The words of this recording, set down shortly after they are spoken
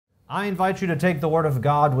I invite you to take the Word of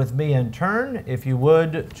God with me and turn, if you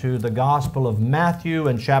would, to the Gospel of Matthew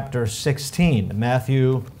in chapter 16.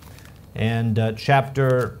 Matthew and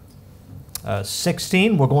chapter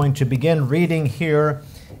 16. We're going to begin reading here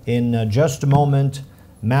in just a moment,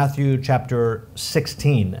 Matthew chapter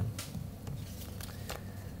 16.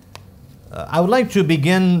 I would like to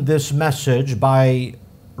begin this message by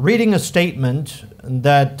reading a statement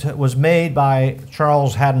that was made by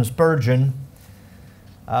Charles Haddon Spurgeon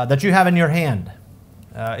that you have in your hand.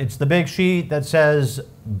 It's the big sheet that says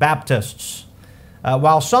Baptists.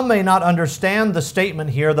 While some may not understand the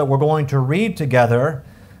statement here that we're going to read together,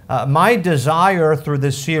 my desire through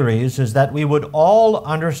this series is that we would all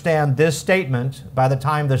understand this statement by the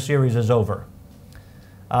time the series is over.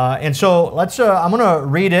 And so I'm going to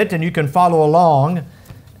read it and you can follow along.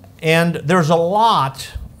 And there's a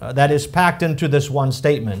lot that is packed into this one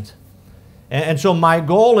statement. And so my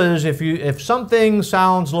goal is if something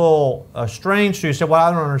sounds a little strange to you, say, well,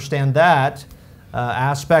 I don't understand that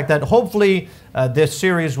aspect, that hopefully this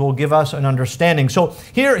series will give us an understanding. So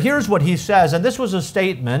here's what he says, and this was a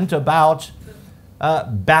statement about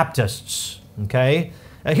Baptists, okay?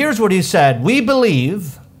 Here's what he said: we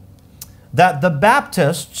believe that the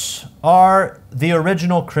Baptists are the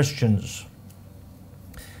original Christians.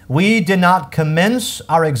 We did not commence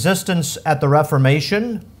our existence at the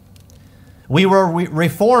Reformation. We were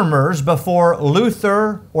reformers before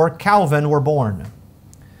Luther or Calvin were born.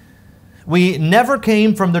 We never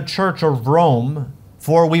came from the Church of Rome,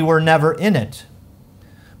 for we were never in it.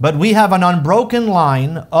 But we have an unbroken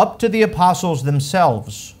line up to the apostles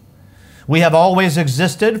themselves. We have always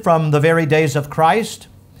existed from the very days of Christ,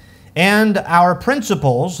 and our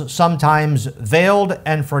principles, sometimes veiled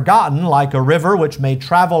and forgotten like a river which may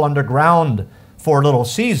travel underground for a little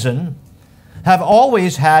season, have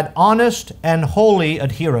always had honest and holy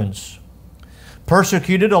adherents.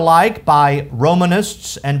 Persecuted alike by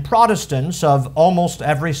Romanists and Protestants of almost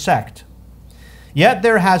every sect. Yet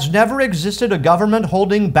there has never existed a government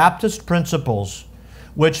holding Baptist principles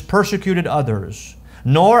which persecuted others,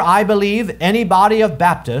 nor, I believe, any body of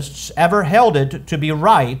Baptists ever held it to be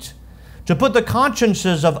right to put the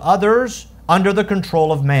consciences of others under the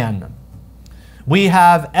control of man. We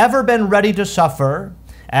have ever been ready to suffer,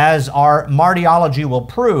 as our martyrology will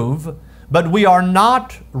prove, but we are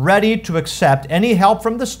not ready to accept any help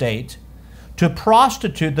from the state to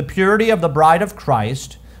prostitute the purity of the bride of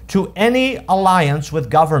Christ to any alliance with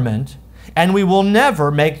government, and we will never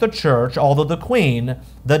make the church, although the queen,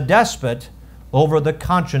 the despot over the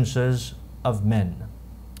consciences of men.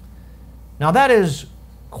 Now that is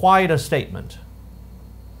quite a statement.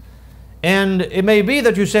 And it may be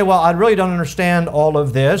that you say, well, I really don't understand all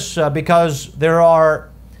of this because there are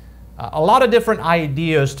a lot of different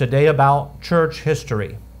ideas today about church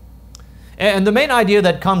history. And the main idea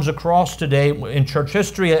that comes across today in church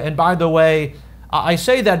history, and by the way, I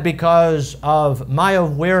say that because of my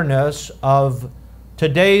awareness of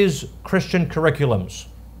today's Christian curriculums.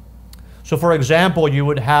 So for example, you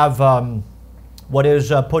would have what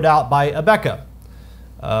is put out by Abeka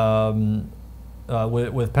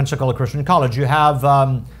with Pensacola Christian College. You have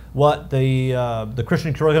what the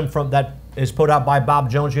Christian curriculum that is put out by Bob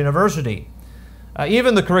Jones University.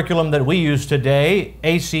 Even the curriculum that we use today,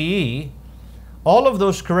 ACE, all of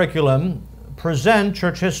those curriculum present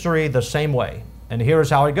church history the same way. And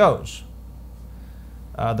here's how it goes.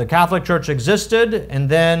 The Catholic Church existed, and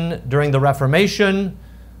then during the Reformation,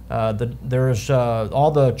 there's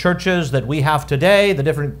all the churches that we have today, the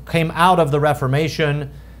different came out of the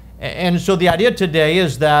Reformation. And so the idea today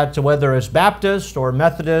is that whether it's Baptist or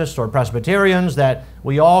Methodist or Presbyterians, that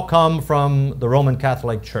we all come from the Roman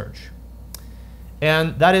Catholic Church.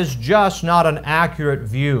 And that is just not an accurate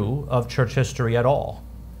view of church history at all.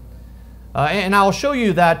 And I'll show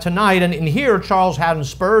you that tonight. And here, Charles Haddon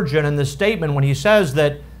Spurgeon in this statement, when he says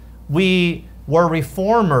that we were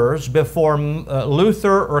reformers before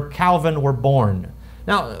Luther or Calvin were born.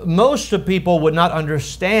 Now, most of people would not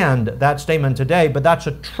understand that statement today, but that's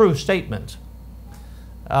a true statement.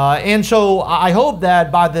 And so I hope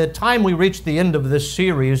that by the time we reach the end of this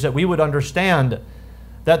series, that we would understand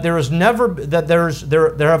that there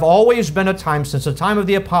have always been a time, since the time of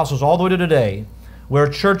the apostles all the way to today, where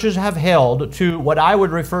churches have held to what I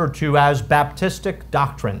would refer to as Baptistic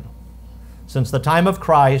doctrine, since the time of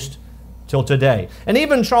Christ till today. And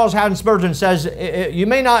even Charles Haddon Spurgeon says you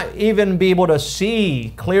may not even be able to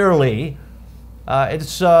see clearly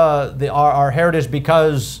our heritage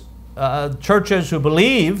because churches who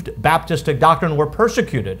believed Baptistic doctrine were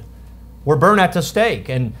persecuted, were burned at the stake.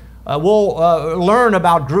 And we'll learn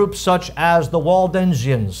about groups such as the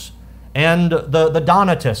Waldensians and the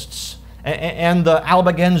Donatists and the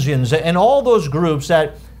Albigensians and all those groups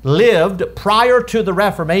that lived prior to the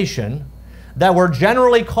Reformation that were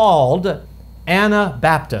generally called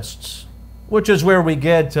Anabaptists, which is where we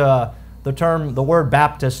get the word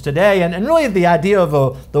Baptist today. And really the idea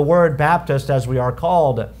of the word Baptist, as we are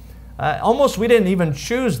called, almost we didn't even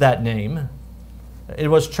choose that name. It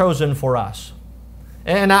was chosen for us.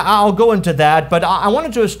 And I'll go into that, but I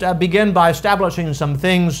wanted to begin by establishing some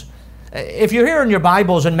things. If you're here in your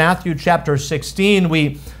Bibles in Matthew chapter 16,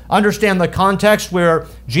 we understand the context where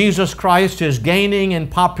Jesus Christ is gaining in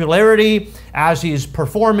popularity as he's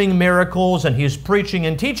performing miracles and he's preaching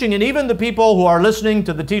and teaching. And even the people who are listening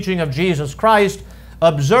to the teaching of Jesus Christ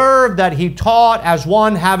observe that he taught as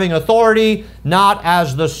one having authority, not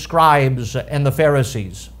as the scribes and the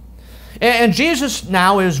Pharisees. And Jesus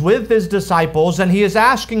now is with his disciples and he is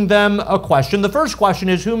asking them a question. The first question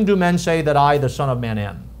is, whom do men say that I, the Son of Man,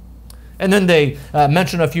 am? And then they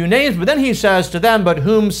mention a few names, but then he says to them, but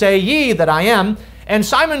whom say ye that I am? And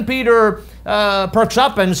Simon Peter perks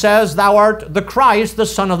up and says, thou art the Christ, the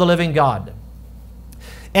Son of the living God.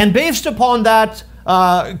 And based upon that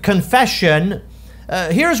confession,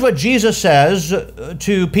 here's what Jesus says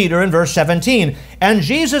to Peter in verse 17. And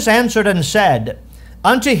Jesus answered and said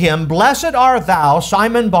unto him, blessed art thou,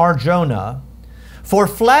 Simon Bar-Jonah, for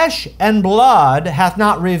flesh and blood hath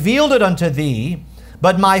not revealed it unto thee,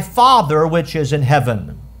 but my Father which is in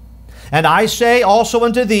heaven. And I say also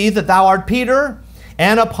unto thee that thou art Peter,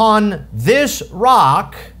 and upon this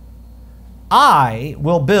rock I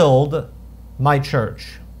will build my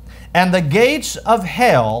church, and the gates of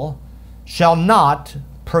hell shall not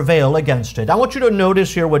prevail against it. I want you to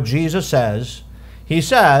notice here what Jesus says. He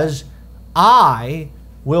says, I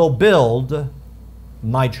will build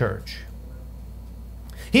my church.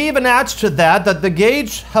 He even adds to that the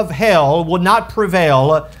gates of hell will not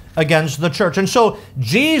prevail against the church. And so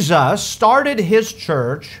Jesus started his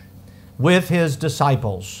church with his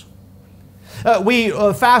disciples. We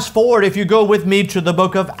fast forward, if you go with me to the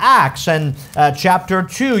book of Acts and chapter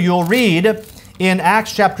 2, you'll read in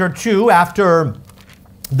Acts chapter 2, after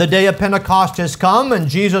the day of Pentecost has come and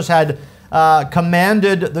Jesus had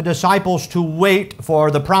commanded the disciples to wait for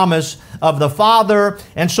the promise of the Father.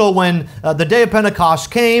 And so when the day of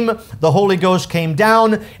Pentecost came, the Holy Ghost came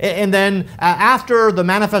down. And then after the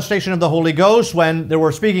manifestation of the Holy Ghost, when they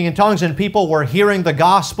were speaking in tongues and people were hearing the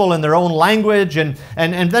gospel in their own language, and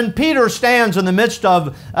then Peter stands in the midst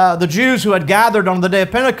of the Jews who had gathered on the day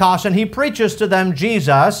of Pentecost, and he preaches to them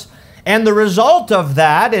Jesus. And the result of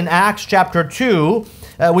that in Acts chapter 2,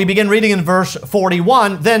 we begin reading in verse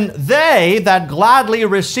 41, then they that gladly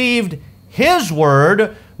received his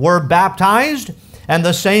word were baptized, and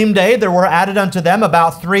the same day there were added unto them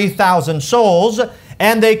about 3,000 souls,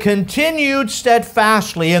 and they continued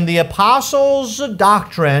steadfastly in the apostles'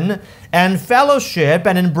 doctrine and fellowship,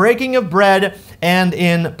 and in breaking of bread and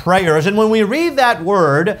in prayers. And when we read that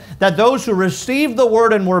word, that those who received the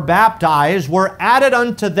word and were baptized were added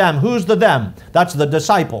unto them. Who's the them? That's the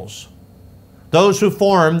disciples. Those who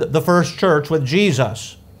formed the first church with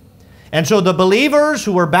Jesus. And so the believers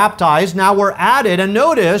who were baptized now were added, and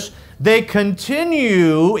notice they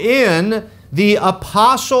continue in the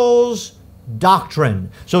apostles'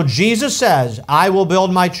 doctrine. So Jesus says, I will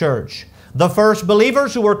build my church. The first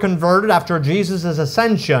believers who were converted after Jesus'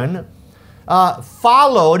 ascension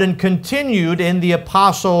followed and continued in the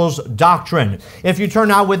apostles' doctrine. If you turn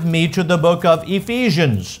now with me to the book of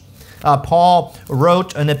Ephesians, Paul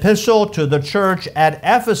wrote an epistle to the church at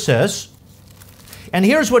Ephesus. And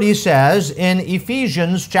here's what he says in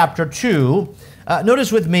Ephesians chapter 2.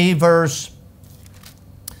 Notice with me let's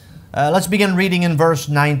begin reading in verse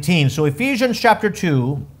 19. So Ephesians chapter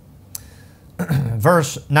 2,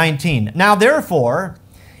 verse 19. Now therefore,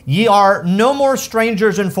 ye are no more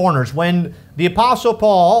strangers and foreigners. When the Apostle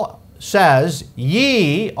Paul says,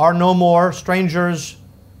 ye are no more strangers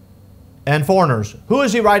and foreigners, who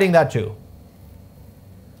is he writing that to?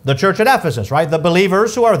 The church at Ephesus, right? The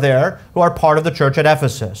believers who are there, who are part of the church at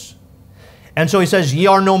Ephesus. And so he says, ye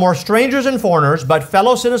are no more strangers and foreigners, but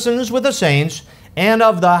fellow citizens with the saints, and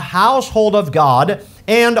of the household of God,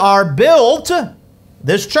 and are built,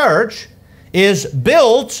 this church is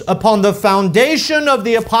built upon the foundation of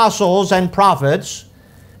the apostles and prophets,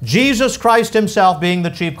 Jesus Christ himself being the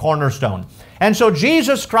chief cornerstone. And so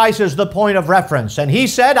Jesus Christ is the point of reference. And he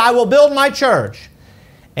said, I will build my church.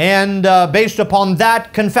 And based upon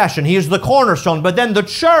that confession, he is the cornerstone. But then the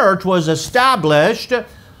church was established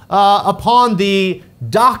upon the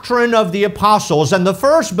doctrine of the apostles. And the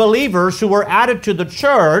first believers who were added to the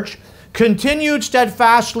church continued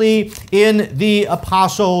steadfastly in the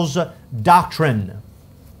apostles' doctrine.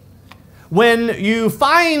 when you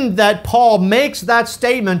find that Paul makes that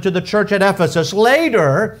statement to the church at Ephesus,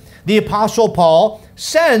 later the Apostle Paul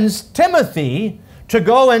sends Timothy to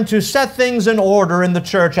go and to set things in order in the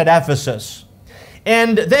church at Ephesus.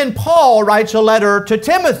 And then Paul writes a letter to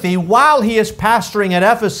Timothy while he is pastoring at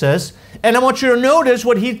Ephesus. And I want you to notice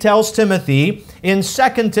what he tells Timothy in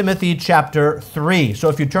 2 Timothy chapter 3. So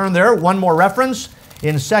if you turn there, one more reference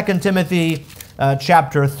in 2 Timothy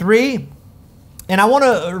chapter 3. And I want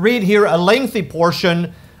to read here a lengthy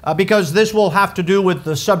portion because this will have to do with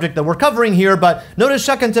the subject that we're covering here. But notice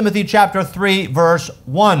 2 Timothy chapter 3, verse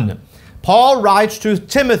 1. Paul writes to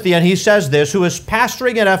Timothy, and he says this, who is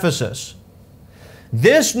pastoring at Ephesus,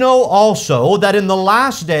 "This know also, that in the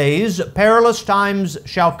last days perilous times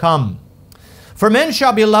shall come. For men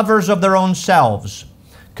shall be lovers of their own selves,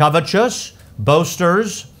 covetous,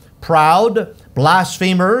 boasters, proud,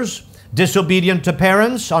 blasphemers, disobedient to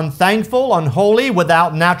parents, unthankful, unholy,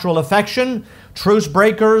 without natural affection, truce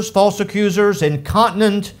breakers, false accusers,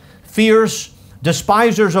 incontinent, fierce,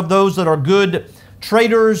 despisers of those that are good,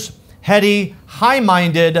 traitors, heady,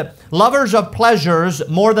 high-minded, lovers of pleasures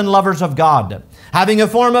more than lovers of God, having a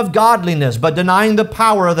form of godliness, but denying the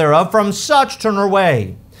power thereof. From such turn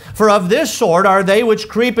away. For of this sort are they which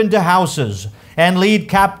creep into houses, and lead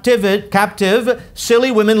captive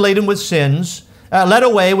silly women laden with sins, led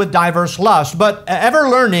away with diverse lusts, but ever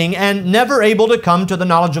learning and never able to come to the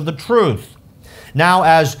knowledge of the truth. Now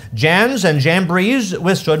as Jannes and Jambres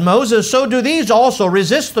withstood Moses, so do these also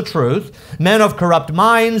resist the truth, men of corrupt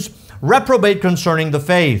minds, reprobate concerning the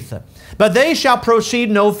faith. But they shall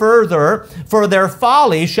proceed no further, for their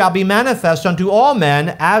folly shall be manifest unto all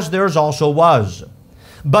men, as theirs also was.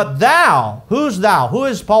 But thou," who's thou? Who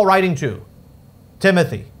is Paul writing to?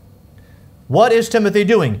 Timothy. What is Timothy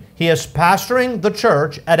doing? He is pastoring the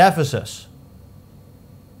church at Ephesus.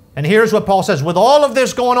 And here's what Paul says, with all of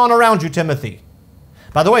this going on around you, Timothy.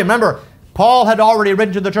 By the way, remember, Paul had already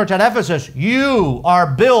written to the church at Ephesus, you are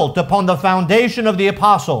built upon the foundation of the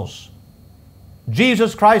apostles,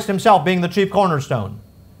 Jesus Christ himself being the chief cornerstone.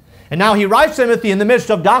 And now he writes to Timothy in the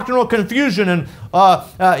midst of doctrinal confusion,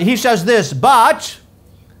 and he says this, but,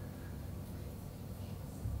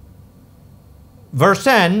 verse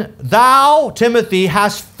 10, thou, Timothy,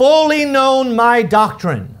 hast fully known my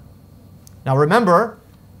doctrine. Now remember,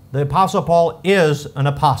 the Apostle Paul is an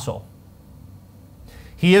apostle.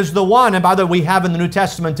 He is the one, and by the way, we have in the New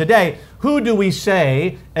Testament today, who do we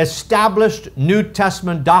say established New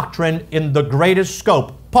Testament doctrine in the greatest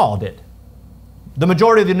scope? Paul did. The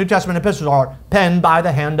majority of the New Testament epistles are penned by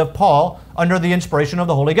the hand of Paul under the inspiration of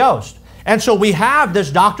the Holy Ghost. And so we have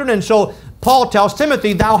this doctrine, and so Paul tells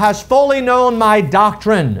Timothy, thou hast fully known my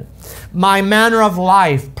doctrine, my manner of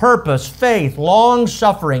life, purpose, faith,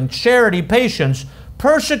 long-suffering, charity, patience,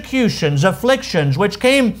 persecutions, afflictions, which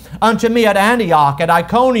came unto me at Antioch, at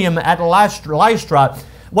Iconium, at Lystra.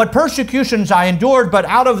 What persecutions I endured, but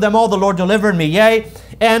out of them all the Lord delivered me. Yea,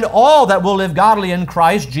 and all that will live godly in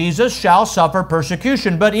Christ Jesus shall suffer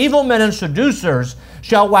persecution. But evil men and seducers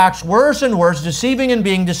shall wax worse and worse, deceiving and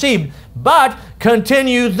being deceived. But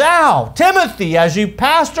continue thou, Timothy, as you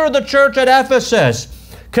pastor the church at Ephesus,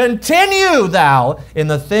 continue thou in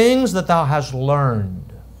the things that thou hast learned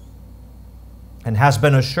and hast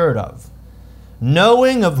been assured of,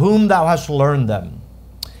 knowing of whom thou hast learned them,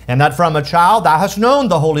 and that from a child thou hast known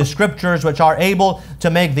the Holy Scriptures, which are able to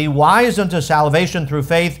make thee wise unto salvation through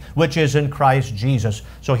faith, which is in Christ Jesus.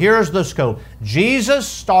 So here's the scope. Jesus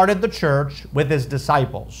started the church with his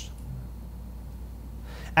disciples.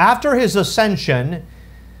 After his ascension,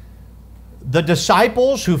 the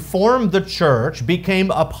disciples who formed the church became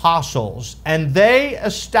apostles, and they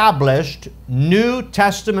established New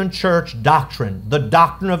Testament church doctrine, the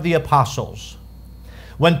doctrine of the apostles.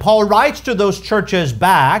 When Paul writes to those churches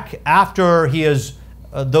back after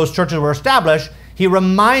those churches were established, he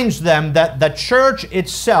reminds them that the church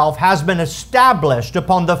itself has been established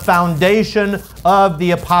upon the foundation of the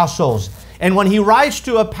apostles. And when he writes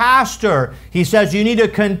to a pastor, he says, you need to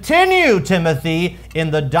continue, Timothy, in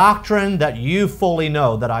the doctrine that you fully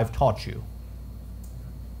know that I've taught you.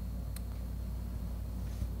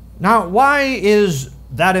 Now, why is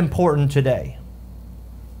that important today?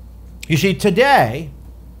 You see, today,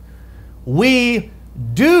 we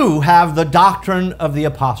do have the doctrine of the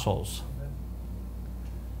apostles.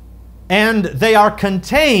 And they are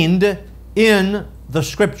contained in the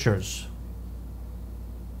Scriptures.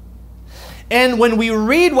 And when we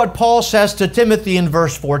read what Paul says to Timothy in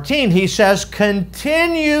verse 14, he says,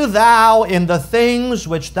 continue thou in the things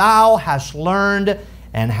which thou hast learned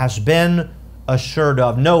and hast been assured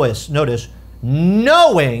of. Notice,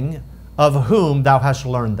 knowing of whom thou hast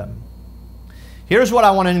learned them. Here's what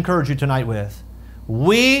I want to encourage you tonight with.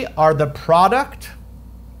 We are the product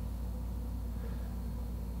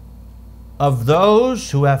of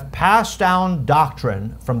those who have passed down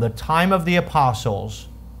doctrine from the time of the apostles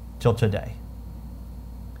till today.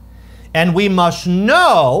 And we must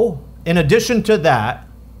know, in addition to that,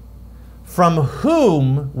 from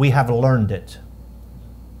whom we have learned it.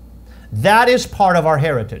 That is part of our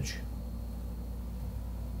heritage.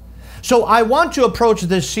 So I want to approach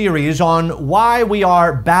this series on why we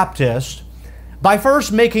are Baptist by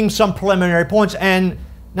first making some preliminary points. And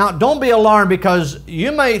now don't be alarmed, because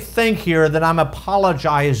you may think here that I'm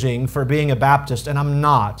apologizing for being a Baptist, and I'm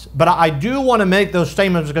not. But I do want to make those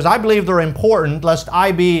statements because I believe they're important, lest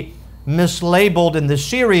I be mislabeled in this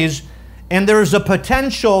series, and there's a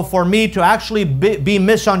potential for me to actually be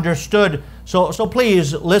misunderstood. So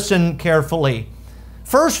please listen carefully.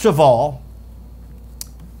 First of all,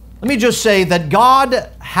 let me just say that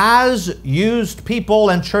God has used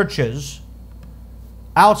people and churches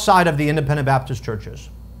outside of the independent Baptist churches.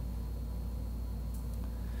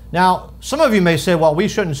 Now, some of you may say, well, we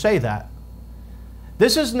shouldn't say that.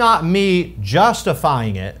 This is not me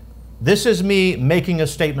justifying it. This is me making a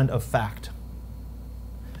statement of fact.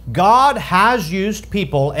 God has used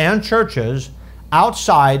people and churches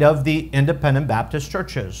outside of the independent Baptist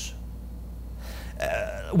churches.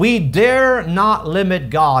 We dare not limit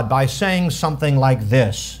God by saying something like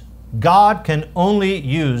this: God can only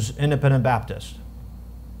use independent Baptists.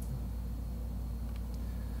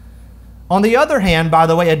 On the other hand, by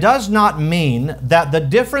the way, it does not mean that the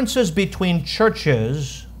differences between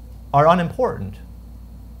churches are unimportant.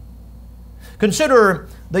 Consider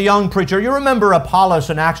the young preacher. You remember Apollos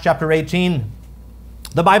in Acts chapter 18.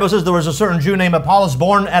 The Bible says there was a certain Jew named Apollos,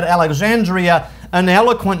 born at Alexandria, an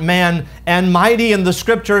eloquent man and mighty in the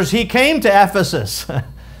Scriptures. He came to Ephesus.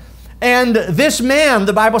 And this man,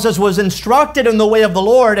 the Bible says, was instructed in the way of the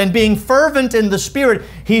Lord, and being fervent in the Spirit,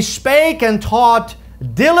 he spake and taught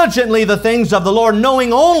diligently the things of the Lord,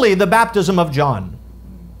 knowing only the baptism of John.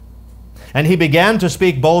 And he began to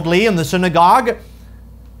speak boldly in the synagogue,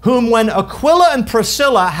 whom when Aquila and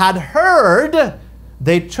Priscilla had heard,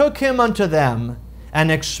 they took him unto them, and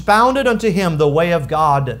expounded unto him the way of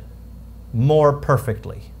God more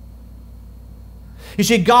perfectly. You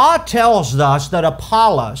see, God tells us that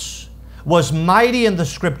Apollos was mighty in the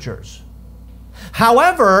Scriptures.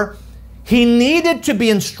 However, he needed to be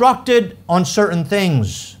instructed on certain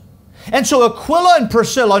things. And so Aquila and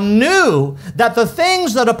Priscilla knew that the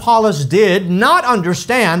things that Apollos did not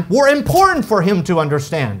understand were important for him to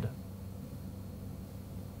understand.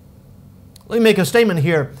 Let me make a statement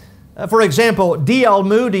here. For example, D.L.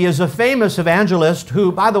 Moody is a famous evangelist who,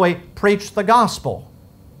 by the way, preached the gospel.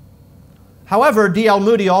 However, D.L.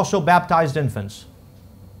 Moody also baptized infants.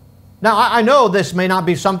 Now, I know this may not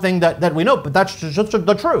be something that we know, but that's just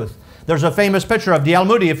the truth. There's a famous picture of D.L.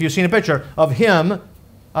 Moody, if you've seen a picture, of him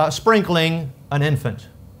sprinkling an infant.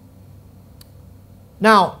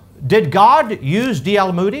 Now, did God use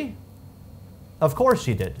D.L. Moody? Of course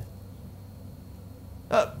He did.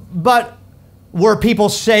 But were people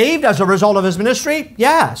saved as a result of his ministry?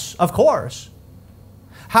 Yes, of course.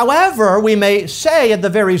 However, we may say at the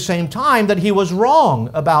very same time that he was wrong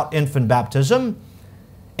about infant baptism,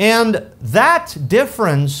 and that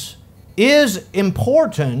difference is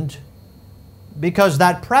important because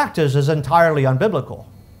that practice is entirely unbiblical.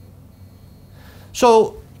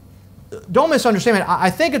 So, don't misunderstand me. I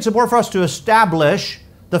think it's important for us to establish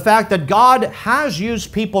the fact that God has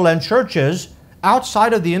used people and churches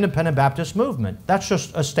outside of the independent Baptist movement. That's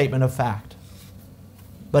just a statement of fact.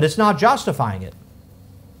 But it's not justifying it.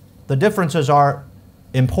 The differences are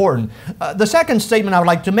important. The second statement I would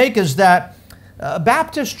like to make is that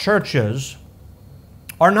Baptist churches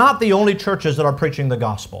are not the only churches that are preaching the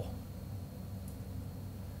gospel.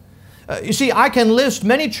 You see, I can list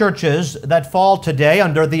many churches that fall today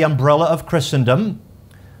under the umbrella of Christendom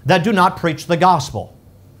that do not preach the gospel.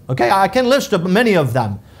 Okay, I can list many of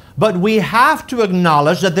them. But we have to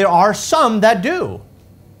acknowledge that there are some that do.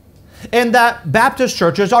 And that Baptist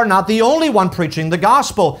churches are not the only one preaching the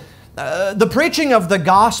gospel. The preaching of the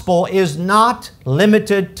gospel is not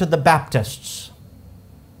limited to the Baptists.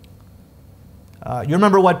 You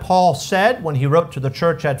remember what Paul said when he wrote to the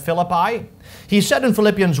church at Philippi? He said in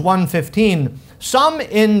Philippians 1:15, "Some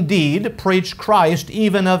indeed preach Christ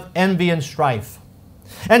even of envy and strife.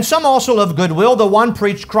 And some also of goodwill. The one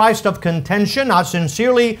preached Christ of contention, not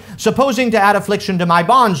sincerely, supposing to add affliction to my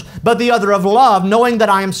bonds, but the other of love, knowing that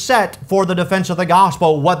I am set for the defense of the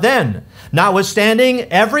gospel. What then? Notwithstanding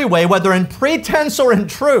every way, whether in pretense or in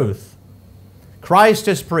truth, Christ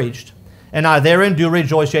is preached, and I therein do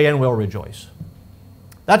rejoice, yea, and will rejoice."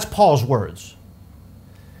 That's Paul's words.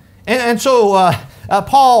 And so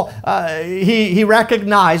Paul, he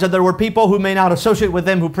recognized that there were people who may not associate with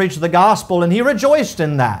him who preached the gospel, and he rejoiced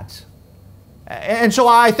in that. And so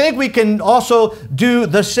I think we can also do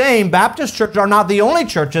the same. Baptist churches are not the only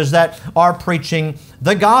churches that are preaching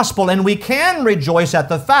the gospel, and we can rejoice at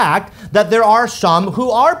the fact that there are some who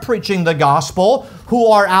are preaching the gospel who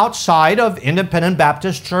are outside of independent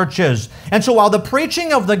Baptist churches. And so while the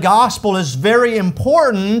preaching of the gospel is very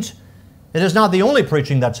important, it is not the only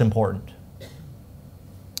preaching that's important.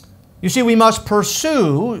 You see, we must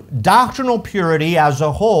pursue doctrinal purity as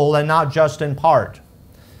a whole and not just in part.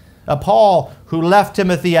 Paul, who left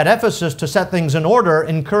Timothy at Ephesus to set things in order,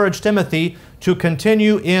 encouraged Timothy to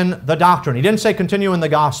continue in the doctrine. He didn't say continue in the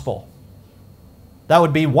gospel. That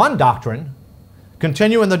would be one doctrine.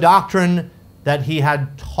 Continue in the doctrine that he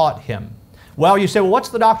had taught him. Well, you say, well, what's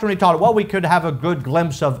the doctrine he taught? Well, we could have a good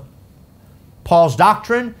glimpse of Paul's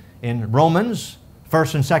doctrine in Romans,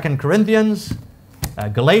 1st and 2nd Corinthians,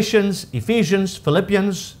 Galatians, Ephesians,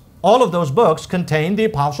 Philippians. All of those books contain the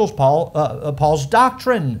Apostle Paul's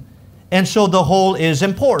doctrine. And so the whole is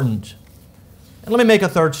important. And let me make a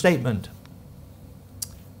third statement.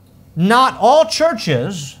 Not all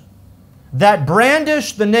churches that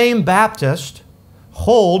brandish the name Baptist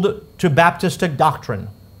hold to Baptistic doctrine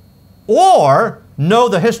or know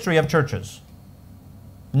the history of churches.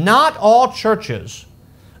 Not all churches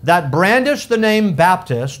that brandish the name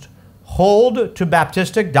Baptist hold to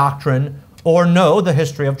Baptistic doctrine or know the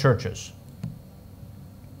history of churches.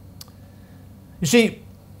 You see,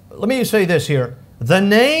 let me say this here. The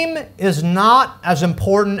name is not as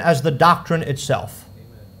important as the doctrine itself.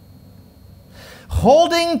 Amen.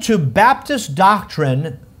 Holding to Baptist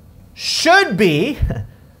doctrine should be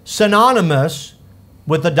synonymous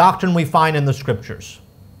with the doctrine we find in the Scriptures.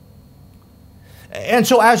 And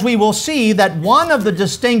so as we will see, that one of the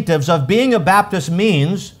distinctives of being a Baptist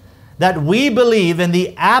means that we believe in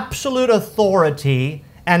the absolute authority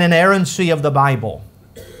and inerrancy of the Bible.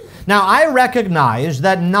 Now, I recognize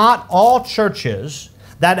that not all churches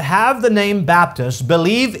that have the name Baptist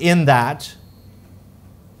believe in that,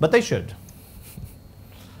 but they should.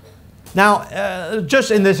 Now,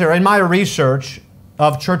 just in this area, in my research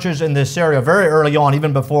of churches in this area, very early on,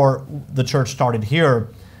 even before the church started here,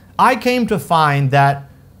 I came to find that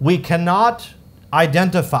we cannot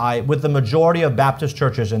identify with the majority of Baptist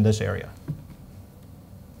churches in this area.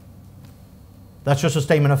 That's just a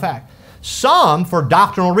statement of fact. Some, for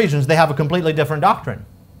doctrinal reasons, they have a completely different doctrine.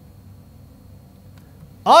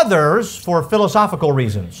 Others, for philosophical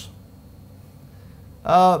reasons.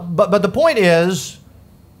 But the point is,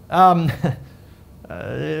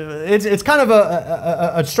 it's kind of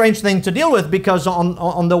a strange thing to deal with, because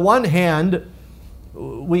on the one hand,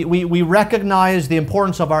 we recognize the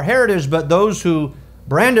importance of our heritage, but those who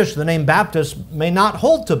brandish the name Baptist may not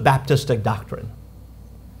hold to Baptistic doctrine.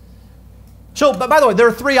 So, but by the way, there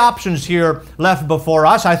are three options here left before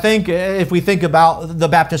us. I think if we think about the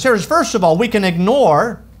Baptist heritage, first of all, we can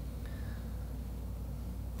ignore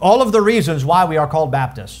all of the reasons why we are called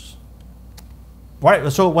Baptists.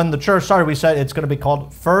 Right? So when the church started, we said it's going to be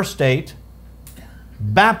called First State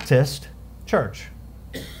Baptist Church.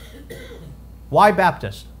 Why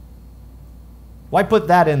Baptist? Why put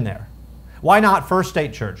that in there? Why not First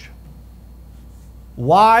State Church?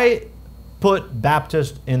 Why put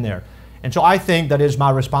Baptist in there? And so I think that it is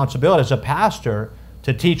my responsibility as a pastor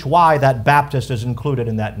to teach why that Baptist is included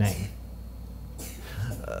in that name.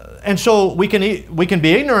 And so we can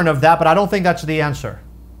be ignorant of that, but I don't think that's the answer.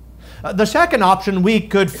 The second option, we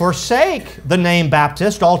could forsake the name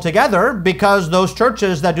Baptist altogether, because those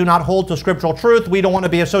churches that do not hold to scriptural truth, we don't want to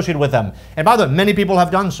be associated with them. And by the way, many people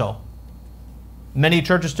have done so. Many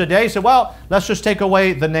churches today say, well, let's just take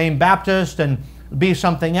away the name Baptist and be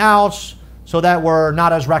something else, so that we're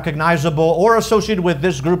not as recognizable or associated with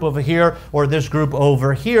this group over here or this group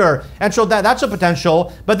over here. And so that's a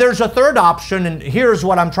potential. But there's a third option, and here's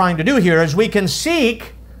what I'm trying to do here, is we can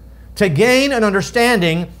seek to gain an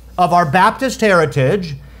understanding of our Baptist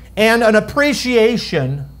heritage and an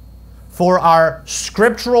appreciation for our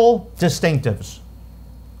scriptural distinctives.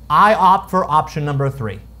 I opt for option number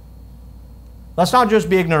 3. Let's not just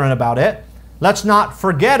be ignorant about it. Let's not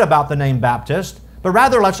forget about the name Baptist, but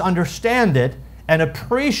rather let's understand it and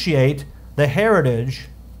appreciate the heritage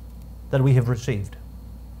that we have received.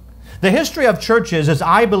 The history of churches is,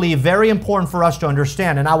 I believe, very important for us to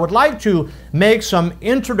understand, and I would like to make some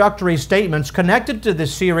introductory statements connected to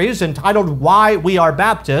this series entitled Why We Are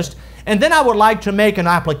Baptist, and then I would like to make an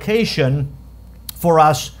application for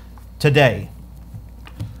us today.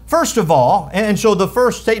 First of all, and so the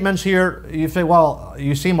first statements here, you say, well,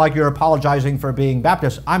 you seem like you're apologizing for being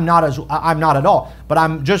Baptist. I'm not at all, but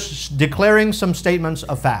I'm just declaring some statements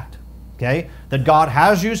of fact, okay? That God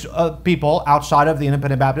has used people outside of the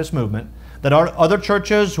Independent Baptist movement, that other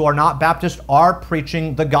churches who are not Baptist are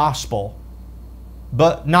preaching the gospel,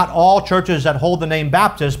 but not all churches that hold the name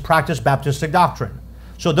Baptist practice Baptistic doctrine.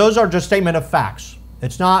 So those are just statement of facts.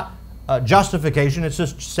 It's not justification, it's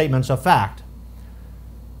just statements of fact.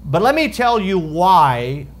 But let me tell you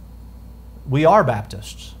why we are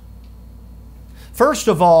Baptists. First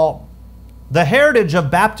of all, the heritage of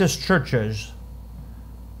Baptist churches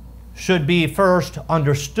should be first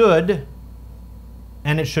understood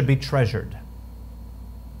and it should be treasured.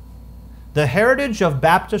 The heritage of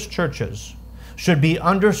Baptist churches should be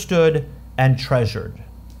understood and treasured.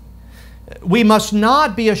 We must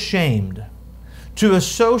not be ashamed to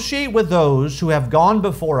associate with those who have gone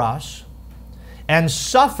before us and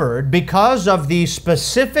suffered because of the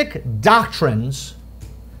specific doctrines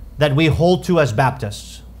that we hold to as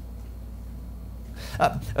Baptists.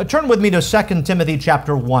 Turn with me to 2 Timothy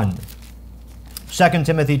chapter 1. 2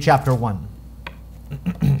 Timothy chapter 1.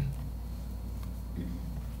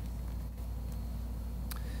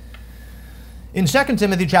 In 2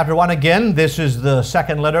 Timothy chapter 1, again, this is the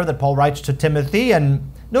second letter that Paul writes to Timothy.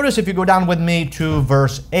 And notice if you go down with me to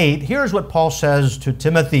verse 8, here's what Paul says to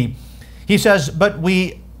Timothy. He says, but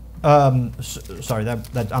we, I'm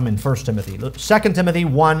in 1 Timothy. 2 Timothy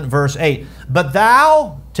 1, verse 8. But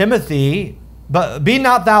thou, Timothy, but be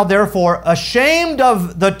not thou therefore ashamed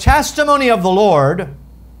of the testimony of the Lord,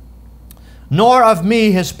 nor of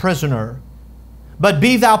me his prisoner, but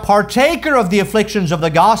be thou partaker of the afflictions of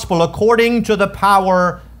the gospel according to the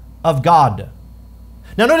power of God.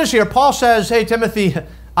 Now notice here, Paul says, hey Timothy,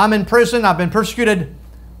 I'm in prison, I've been persecuted.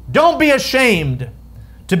 Don't be ashamed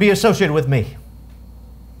to be associated with me.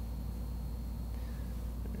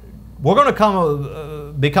 We're going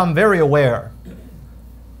to become very aware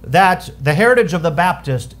that the heritage of the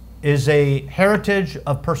Baptist is a heritage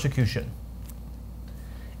of persecution.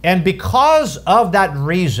 And because of that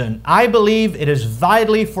reason, I believe it is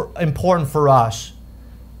vitally important for us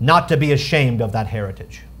not to be ashamed of that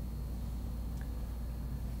heritage.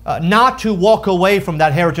 Not to walk away from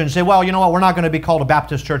that heritage and say, well, you know what, we're not going to be called a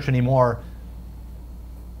Baptist church anymore.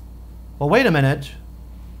 Well, wait a minute.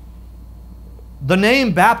 The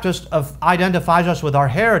name Baptist identifies us with our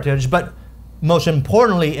heritage, but most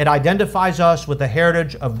importantly, it identifies us with the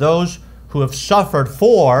heritage of those who have suffered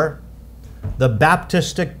for the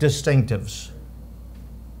Baptistic distinctives.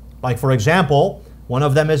 Like, for example, one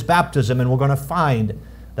of them is baptism, and we're going to find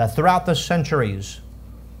that throughout the centuries,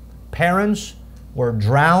 parents were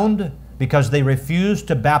drowned because they refused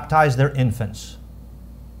to baptize their infants.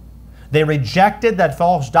 They rejected that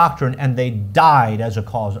false doctrine and they died as a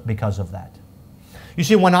cause because of that. You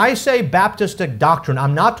see, when I say Baptistic doctrine,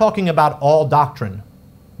 I'm not talking about all doctrine,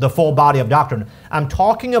 the full body of doctrine. I'm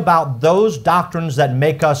talking about those doctrines that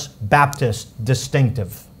make us Baptist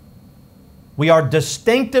distinctive. We are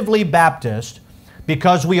distinctively Baptist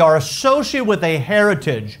because we are associated with a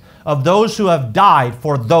heritage of those who have died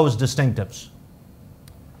for those distinctives.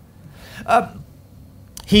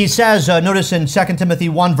 He says, notice in 2 Timothy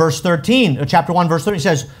 1 verse 13, chapter 1 verse 13, he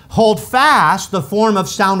says, hold fast the form of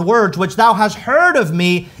sound words which thou hast heard of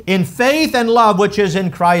me in faith and love which is in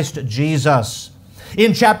Christ Jesus.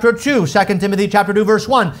 In chapter 2, 2 Timothy chapter 2 verse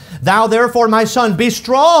 1, thou therefore, my son, be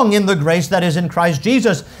strong in the grace that is in Christ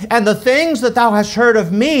Jesus, and the things that thou hast heard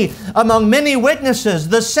of me among many witnesses,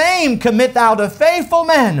 the same commit thou to faithful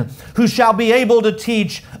men who shall be able to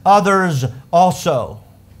teach others also.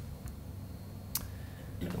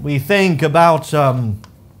 We think about,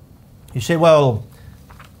 you say, well,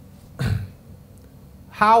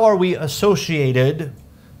 how are we associated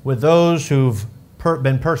with those who've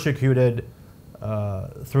been persecuted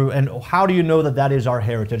through, and how do you know that that is our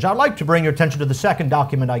heritage? I'd like to bring your attention to the second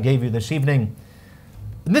document I gave you this evening.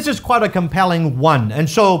 And this is quite a compelling one. And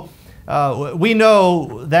so we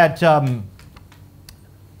know that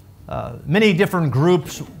many different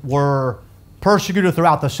groups were persecuted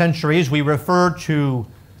throughout the centuries. We refer to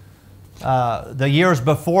the years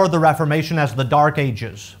before the Reformation as the Dark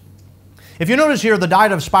Ages. If you notice here, the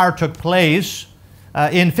Diet of Spire took place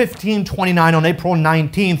in 1529 on April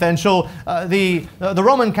 19th, and so the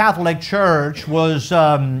Roman Catholic Church was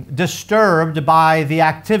disturbed by the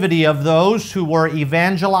activity of those who were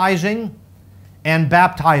evangelizing and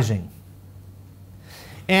baptizing.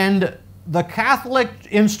 And the Catholic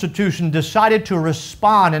institution decided to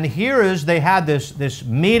respond, and here is, they had this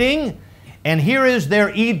meeting, and here is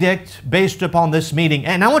their edict based upon this meeting.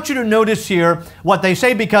 And I want you to notice here what they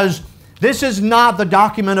say, because This is not the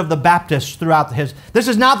document of the Baptists throughout this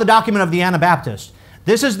is not the document of the Anabaptists.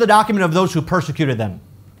 This is the document of those who persecuted them.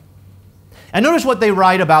 And notice what they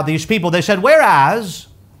write about these people. They said, whereas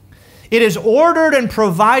it is ordered and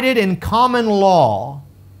provided in common law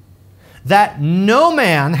that no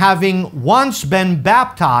man having once been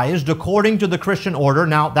baptized according to the Christian order,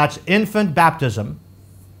 now that's infant baptism,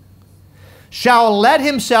 shall let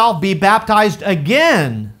himself be baptized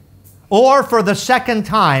again or for the second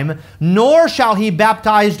time, nor shall he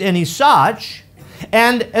baptized any such,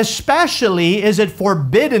 and especially is it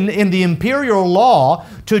forbidden in the imperial law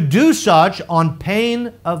to do such on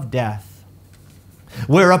pain of death.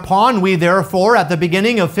 Whereupon we therefore at the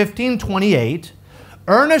beginning of 1528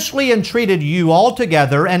 earnestly entreated you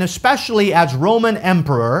altogether, and especially as Roman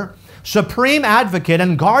Emperor, supreme advocate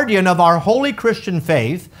and guardian of our holy Christian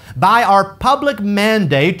faith, by our public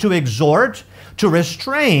mandate to exhort, to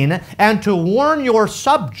restrain, and to warn your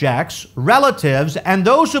subjects, relatives, and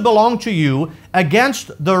those who belong to you against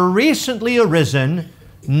the recently arisen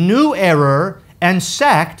new error and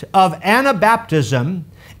sect of Anabaptism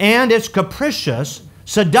and its capricious,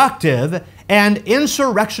 seductive, and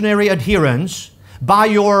insurrectionary adherents by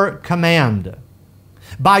your command,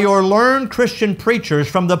 by your learned Christian preachers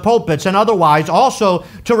from the pulpits and otherwise, also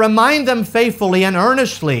to remind them faithfully and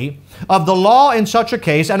earnestly of the law in such a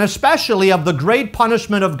case, and especially of the great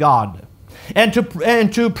punishment of God, and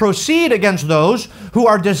to proceed against those who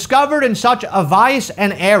are discovered in such a vice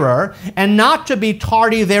and error, and not to be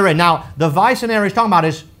tardy therein. Now, the vice and error he's talking about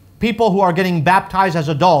is people who are getting baptized as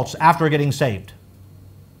adults after getting saved.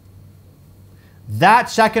 That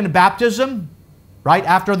second baptism, right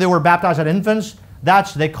after they were baptized as infants,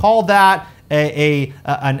 they call that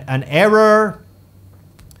an error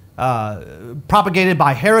propagated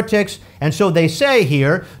by heretics. And so they say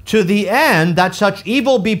here, to the end that such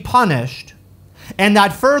evil be punished, and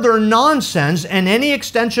that further nonsense and any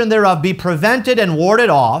extension thereof be prevented and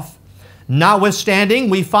warded off.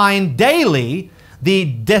 Notwithstanding, we find daily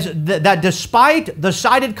that despite the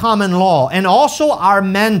cited common law and also our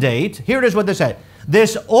mandate, here it is what they say,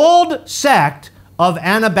 this old sect of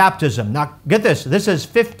Anabaptism. Now get this, this is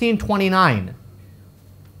 1529.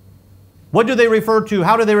 What do they refer to?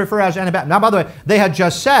 How do they refer as Anabaptism? Now, by the way, they had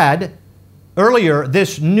just said earlier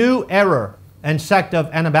this new error and sect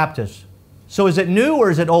of Anabaptists. So is it new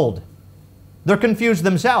or is it old? They're confused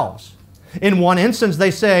themselves. In one instance,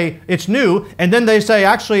 they say it's new, and then they say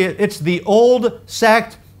actually it's the old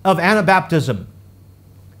sect of Anabaptism.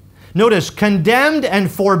 Notice, condemned and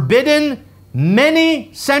forbidden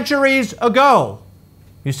many centuries ago.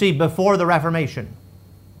 You see, before the Reformation.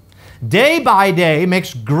 Day by day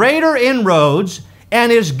makes greater inroads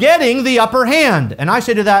and is getting the upper hand. And I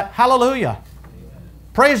say to that, hallelujah.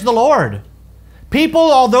 Praise the Lord. People,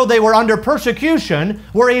 although they were under persecution,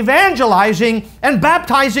 were evangelizing and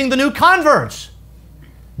baptizing the new converts.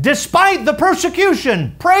 Despite the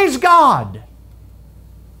persecution, praise God.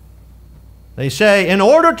 They say, in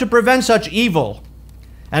order to prevent such evil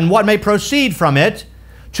and what may proceed from it,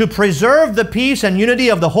 to preserve the peace and unity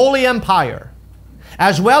of the Holy Empire,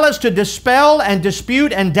 as well as to dispel and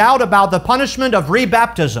dispute and doubt about the punishment of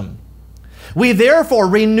rebaptism. We therefore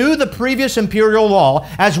renew the previous imperial law,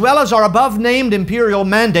 as well as our above-named imperial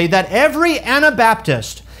mandate, that every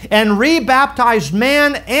Anabaptist and rebaptized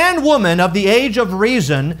man and woman of the age of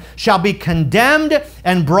reason shall be condemned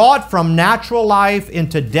and brought from natural life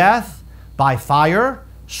into death by fire,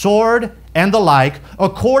 sword, and the like,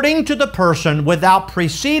 according to the person, without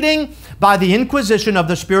preceding by the inquisition of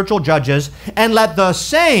the spiritual judges, and let the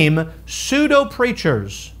same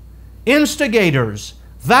pseudo-preachers, instigators,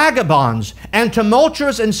 vagabonds, and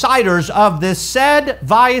tumultuous inciters of this said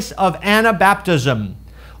vice of Anabaptism,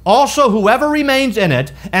 also whoever remains in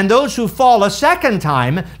it, and those who fall a second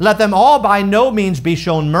time, let them all by no means be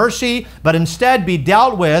shown mercy, but instead be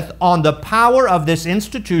dealt with on the power of this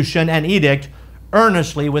institution and edict,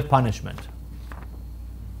 earnestly with punishment.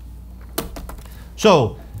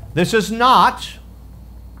 So, this is not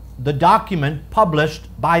the document published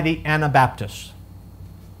by the Anabaptists.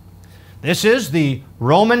 This is the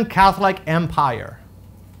Roman Catholic Empire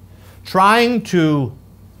trying to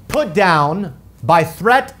put down by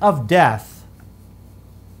threat of death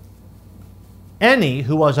any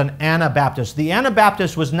who was an Anabaptist. The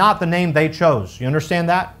Anabaptist was not the name they chose. You understand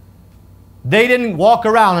that? They didn't walk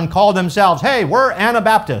around and call themselves, hey, we're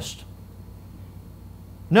Anabaptist.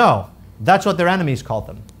 No, that's what their enemies called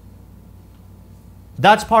them.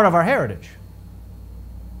 That's part of our heritage.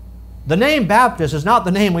 The name Baptist is not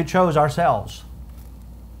the name we chose ourselves.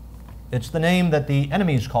 It's the name that the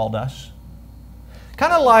enemies called us.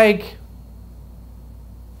 Kind of like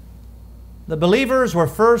The believers were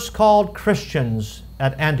first called Christians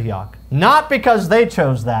at Antioch, not because they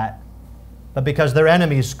chose that, but because their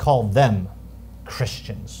enemies called them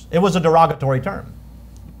Christians. It was a derogatory term.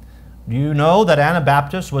 Do you know that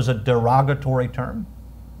Anabaptist was a derogatory term?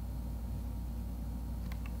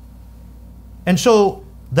 And so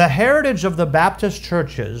the heritage of the Baptist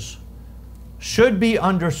churches should be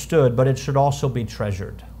understood, but it should also be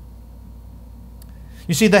treasured.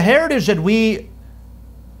 You see, the heritage that we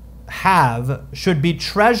have should be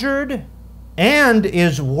treasured and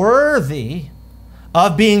is worthy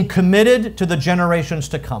of being committed to the generations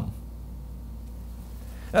to come.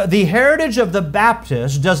 The heritage of the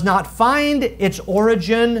Baptists does not find its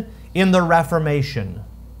origin in the Reformation.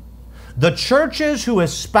 The churches who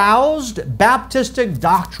espoused Baptistic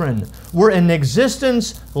doctrine were in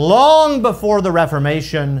existence long before the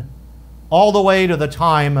Reformation, all the way to the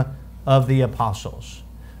time of the apostles.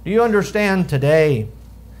 Do you understand today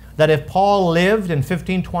that if Paul lived in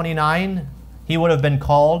 1529, he would have been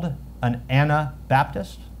called an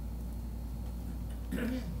Anabaptist?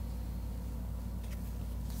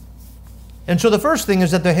 And so the first thing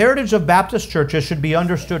is that the heritage of Baptist churches should be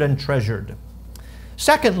understood and treasured.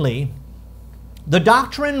 Secondly, the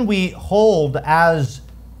doctrine we hold as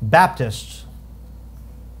Baptists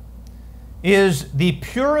is the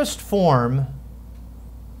purest form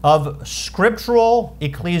of scriptural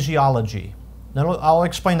ecclesiology. Now, I'll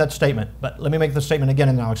explain that statement, but let me make the statement again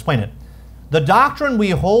and then I'll explain it. The doctrine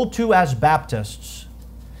we hold to as Baptists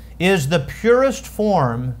is the purest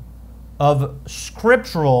form of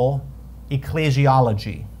scriptural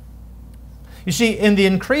ecclesiology. You see, in the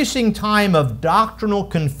increasing time of doctrinal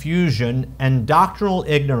confusion and doctrinal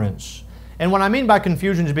ignorance, and what I mean by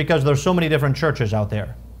confusion is because there's so many different churches out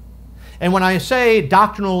there. And when I say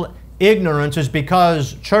doctrinal ignorance is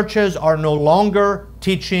because churches are no longer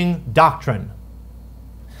teaching doctrine.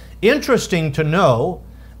 Interesting to know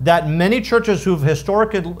that many churches who've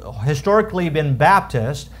historically been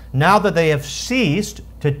Baptist, now that they have ceased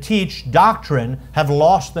to teach doctrine, have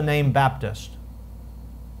lost the name Baptist.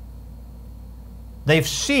 They've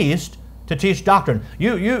ceased to teach doctrine.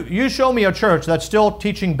 You show me a church that's still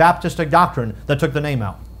teaching Baptistic doctrine that took the name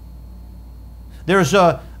out. There's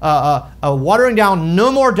a watering down,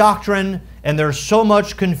 no more doctrine, and there's so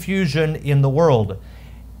much confusion in the world.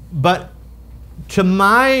 But to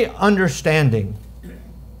my understanding,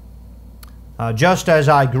 just as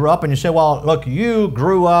I grew up, and you say, well, look, you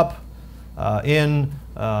grew up in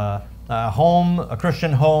a home, a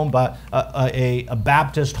Christian home, but a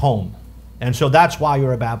Baptist home. And so that's why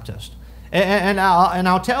you're a Baptist. And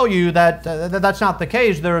I'll tell you that that's not the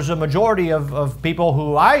case. There's a majority of people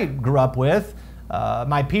who I grew up with,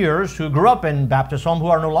 my peers, who grew up in Baptist home who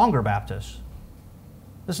are no longer Baptists.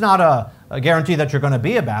 It's not a guarantee that you're going to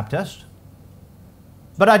be a Baptist.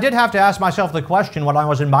 But I did have to ask myself the question when I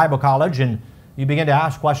was in Bible college, and you begin to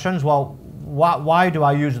ask questions, well, why do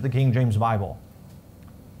I use the King James Bible?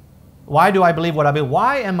 Why do I believe what I believe?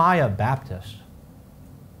 Why am I a Baptist?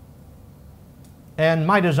 And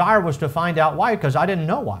my desire was to find out why, because I didn't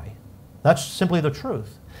know why. That's simply the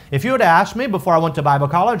truth. If you had asked me before I went to Bible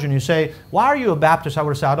college and you say, why are you a Baptist? I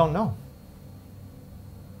would have said, I don't know.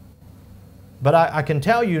 But I can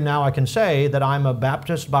tell you now, I can say that I'm a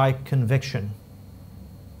Baptist by conviction.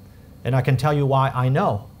 And I can tell you why I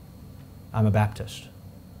know I'm a Baptist.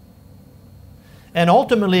 And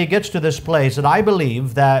ultimately it gets to this place that I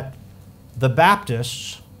believe that the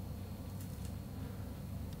Baptists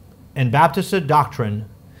and Baptist doctrine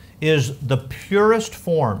is the purest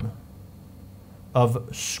form of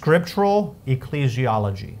scriptural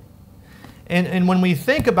ecclesiology. And when we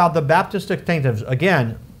think about the Baptist distinctives,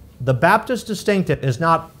 again, the Baptist distinctive is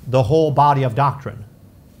not the whole body of doctrine,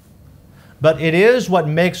 but it is what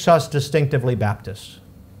makes us distinctively Baptists.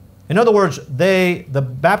 In other words, the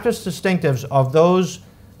Baptist distinctives of those,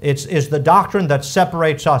 is the doctrine that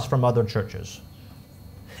separates us from other churches.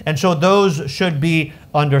 And so those should be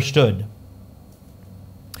understood.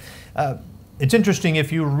 It's interesting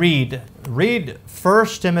if you read 1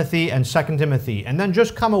 Timothy and 2 Timothy, and then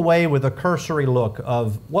just come away with a cursory look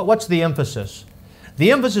of what's the emphasis.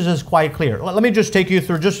 The emphasis is quite clear. Let me just take you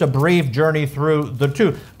through just a brief journey through the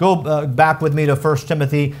two. Go back with me to 1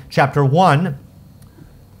 Timothy chapter 1.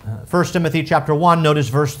 1 Timothy chapter 1, notice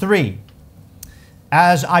verse 3.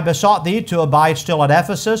 As I besought thee to abide still at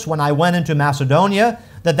Ephesus when I went into Macedonia,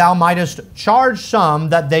 that thou mightest charge some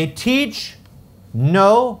that they teach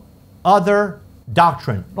no other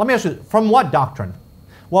doctrine. Let me ask you, from what doctrine?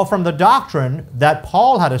 Well, from the doctrine that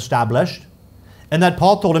Paul had established and that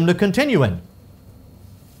Paul told him to continue in.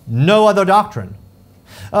 No other doctrine.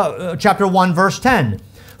 Chapter 1, verse 10.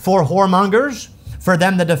 For whoremongers, for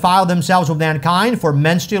them that defile themselves with mankind, for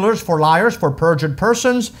men stealers, for liars, for perjured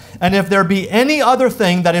persons, and if there be any other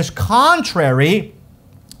thing that is contrary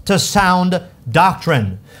to sound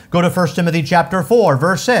doctrine. Go to 1 Timothy chapter 4,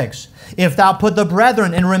 verse 6. If thou put the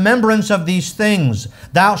brethren in remembrance of these things,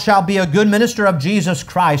 thou shalt be a good minister of Jesus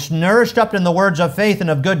Christ, nourished up in the words of faith and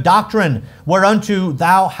of good doctrine, whereunto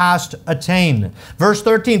thou hast attained. Verse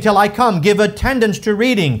 13, till I come, give attendance to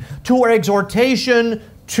reading, to exhortation,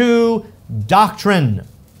 to doctrine.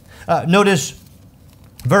 Notice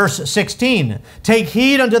verse 16, take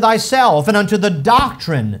heed unto thyself and unto the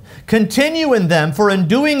doctrine. Continue in them, for in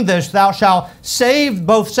doing this thou shalt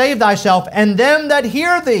both save thyself and them that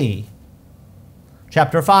hear thee.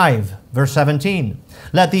 Chapter 5, verse 17.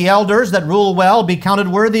 Let the elders that rule well be counted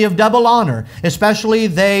worthy of double honor, especially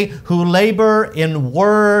they who labor in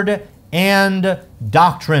word and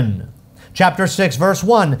doctrine. Chapter 6, verse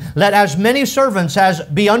 1. Let as many servants as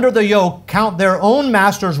be under the yoke count their own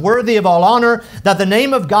masters worthy of all honor, that the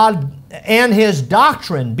name of God and His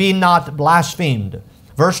doctrine be not blasphemed.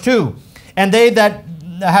 Verse 2. And they that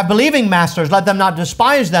have believing masters, let them not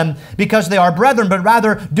despise them because they are brethren, but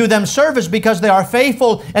rather do them service because they are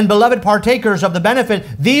faithful and beloved partakers of the benefit.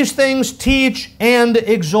 These things teach and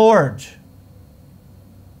exhort.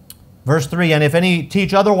 Verse 3, and if any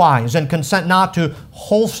teach otherwise, and consent not to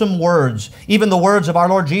wholesome words, even the words of our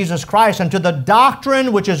Lord Jesus Christ, and to the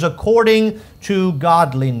doctrine which is according to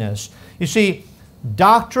godliness. You see,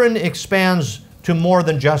 doctrine expands to more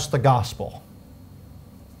than just the gospel.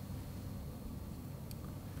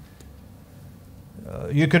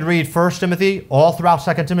 You could read 1 Timothy, all throughout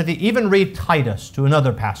 2 Timothy, even read Titus to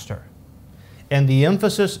another pastor. And the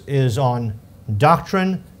emphasis is on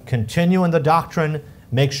doctrine, continue in the doctrine,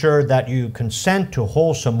 make sure that you consent to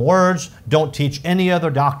wholesome words. Don't teach any other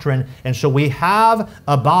doctrine. And so we have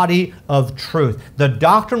a body of truth. The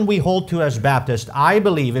doctrine we hold to as Baptists, I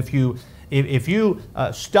believe, if you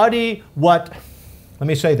study what, let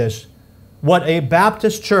me say this, what a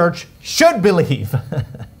Baptist church should believe,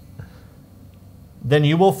 then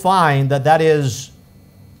you will find that that is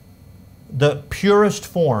the purest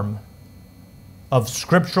form of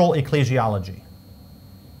scriptural ecclesiology.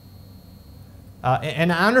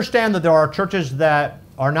 And I understand that there are churches that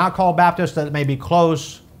are not called Baptist that may be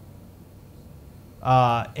close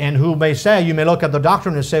and who may say, you may look at the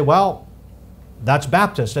doctrine and say, well, that's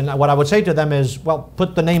Baptist. And what I would say to them is, well,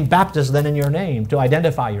 put the name Baptist then in your name to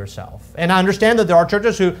identify yourself. And I understand that there are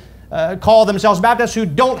churches who call themselves Baptists who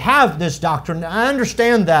don't have this doctrine. I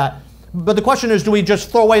understand that. But the question is, do we just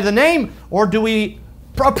throw away the name, or do we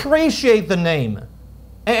appreciate the name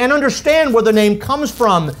and understand where the name comes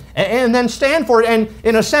from and then stand for it and,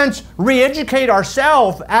 in a sense, re-educate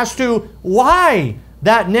ourselves as to why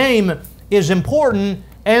that name is important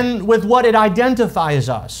and with what it identifies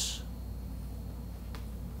us?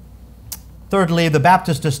 Thirdly, the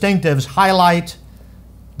Baptist distinctives highlight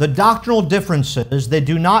the doctrinal differences. They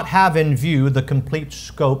do not have in view the complete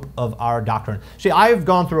scope of our doctrine. See, I've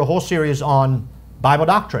gone through a whole series on Bible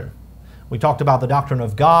doctrine. We talked about the doctrine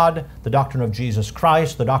of God, the doctrine of Jesus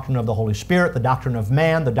Christ, the doctrine of the Holy Spirit, the doctrine of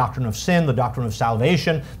man, the doctrine of sin, the doctrine of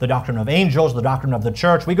salvation, the doctrine of angels, the doctrine of the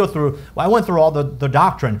church. I went through all the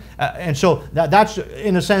doctrine. And so that's,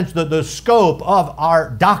 in a sense, the scope of our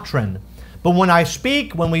doctrine. But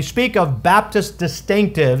when we speak of Baptist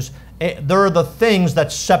distinctives, there are the things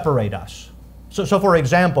that separate us. So for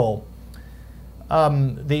example,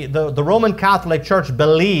 the Roman Catholic Church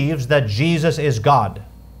believes that Jesus is God.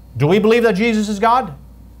 Do we believe that Jesus is God?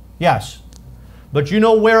 Yes. But you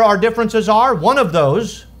know where our differences are? One of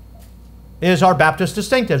those is our Baptist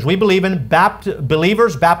distinctives. We believe in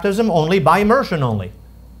believers' baptism only by immersion only.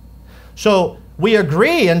 So we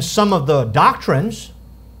agree in some of the doctrines,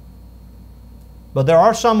 but there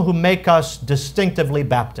are some who make us distinctively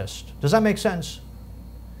Baptist. Does that make sense?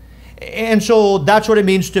 And so that's what it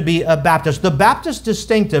means to be a Baptist. The Baptist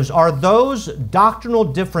distinctives are those doctrinal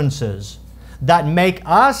differences that make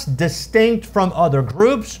us distinct from other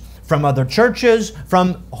groups, from other churches,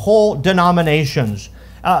 from whole denominations.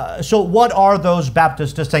 So what are those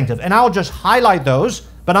Baptist distinctives? And I'll just highlight those,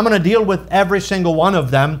 but I'm going to deal with every single one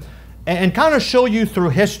of them and kind of show you through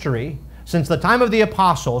history, since the time of the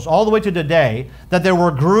apostles all the way to today, that there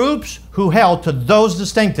were groups who held to those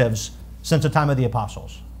distinctives since the time of the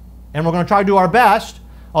apostles. And we're going to try to do our best,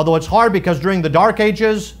 although it's hard because during the Dark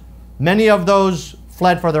Ages, many of those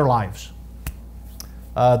fled for their lives.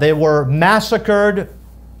 They were massacred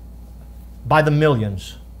by the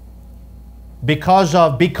millions because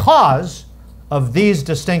of these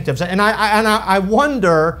distinctives. And I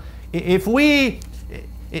wonder if we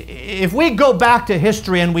if we go back to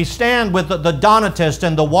history and we stand with the Donatists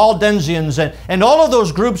and the Waldensians and all of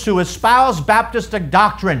those groups who espouse Baptistic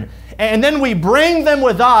doctrine, and then we bring them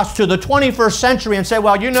with us to the 21st century and say,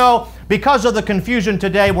 well, you know, because of the confusion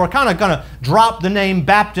today, we're kind of going to drop the name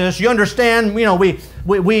Baptist. You understand? You know,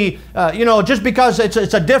 you know, just because it's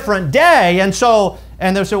a different day. And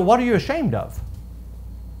they say, well, what are you ashamed of?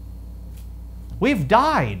 We've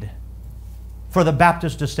died for the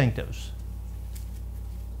Baptist distinctives.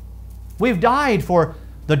 We've died for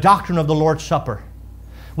the doctrine of the Lord's Supper.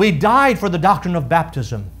 We died for the doctrine of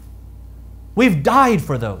baptism. We've died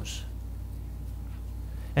for those.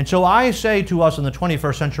 And so I say to us in the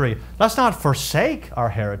 21st century, let's not forsake our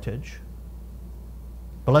heritage,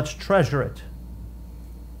 but let's treasure it.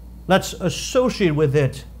 Let's associate with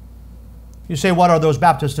it. You say, what are those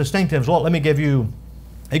Baptist distinctives? Well, let me give you,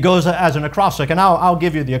 it goes as an acrostic, and I'll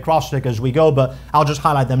give you the acrostic as we go, but I'll just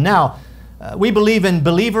highlight them now. We believe in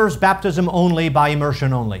believers' baptism only by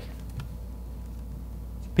immersion only.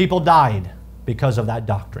 People died because of that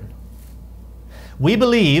doctrine. We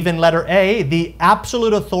believe in letter A, the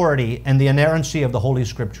absolute authority and the inerrancy of the Holy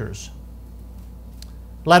Scriptures.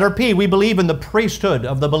 Letter P, we believe in the priesthood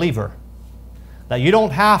of the believer. That you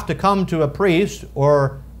don't have to come to a priest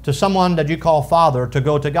or to someone that you call Father to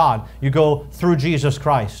go to God. You go through Jesus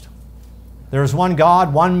Christ. There is one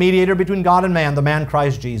God, one mediator between God and man, the man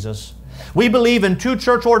Christ Jesus. We believe in 2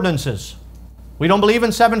 church ordinances. We don't believe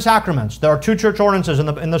in 7 sacraments. There are 2 church ordinances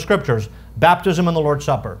in the Scriptures, baptism and the Lord's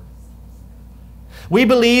Supper. We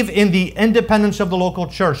believe in the independence of the local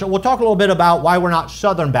church. So we'll talk a little bit about why we're not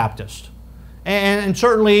Southern Baptist. And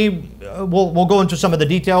certainly we'll go into some of the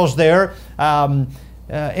details there.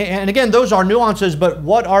 And again, those are nuances, but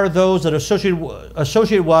what are those that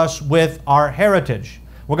associate us with our heritage?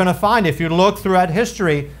 We're going to find, if you look throughout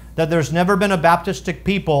history, that there's never been a Baptistic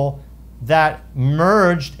people that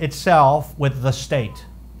merged itself with the state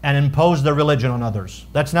and imposed their religion on others.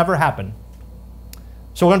 That's never happened.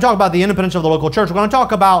 So we're going to talk about the independence of the local church. We're going to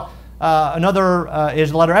talk about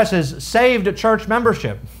is letter S, is saved church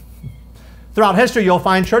membership. Throughout history, you'll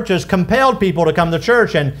find churches compelled people to come to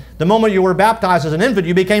church, and the moment you were baptized as an infant,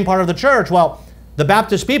 you became part of the church. Well, the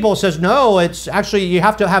Baptist people says, no, it's actually, you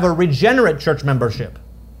have to have a regenerate church membership.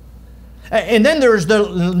 And then there's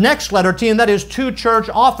the next letter T, and that is 2 church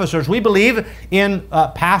officers. We believe in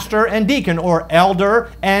pastor and deacon, or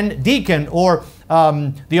elder and deacon, or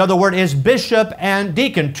the other word is bishop and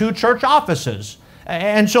deacon, 2 church offices.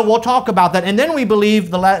 And so we'll talk about that. And then we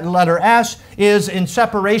believe the letter S is in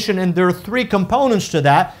separation, and there are 3 components to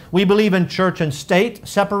that. We believe in church and state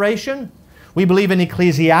separation. We believe in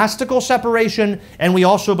ecclesiastical separation, and we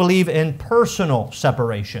also believe in personal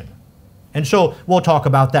separation. And so we'll talk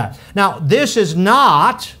about that. Now, this is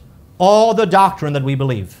not all the doctrine that we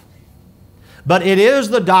believe, but it is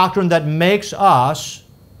the doctrine that makes us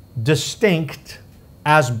distinct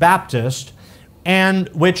as Baptists, and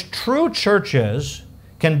which true churches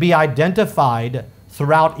can be identified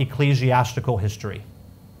throughout ecclesiastical history.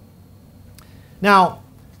 Now,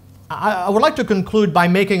 I would like to conclude by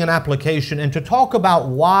making an application and to talk about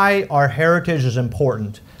why our heritage is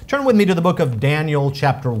important. Turn with me to the book of Daniel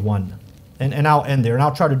chapter 1, and I'll end there, and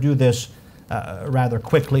I'll try to do this rather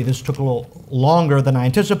quickly. This took a little longer than I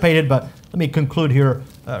anticipated, but let me conclude here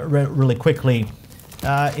really quickly.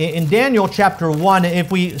 In Daniel chapter 1,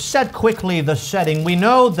 if we set quickly the setting, we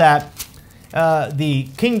know that the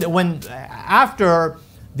kingdom, after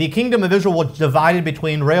the kingdom of Israel was divided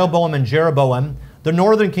between Rehoboam and Jeroboam, the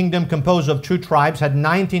northern kingdom, composed of 2 tribes, had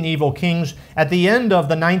 19 evil kings. At the end of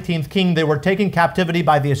the 19th king, they were taken captivity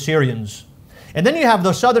by the Assyrians. And then you have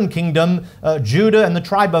the southern kingdom, Judah and the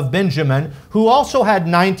tribe of Benjamin, who also had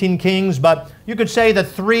 19 kings, but you could say that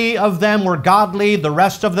 3 of them were godly, the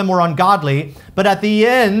rest of them were ungodly. But at the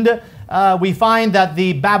end, we find that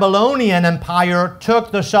the Babylonian Empire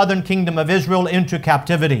took the southern kingdom of Israel into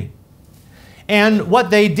captivity. And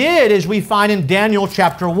what they did is we find in Daniel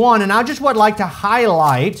chapter 1, and I just would like to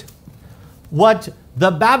highlight what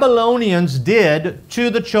the Babylonians did to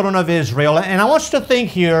the children of Israel. And I want us to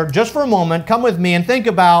think here just for a moment, come with me and think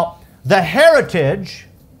about the heritage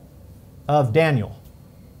of Daniel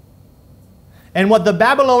and what the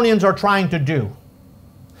Babylonians are trying to do.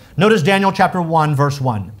 Notice Daniel chapter 1, verse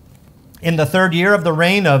 1. In the 3rd year of the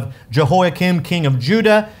reign of Jehoiakim, king of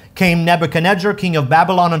Judah, came Nebuchadnezzar, king of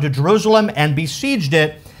Babylon, unto Jerusalem, and besieged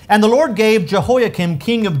it. And the Lord gave Jehoiakim,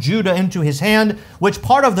 king of Judah, into his hand, which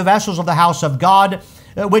part of the vessels of the house of God,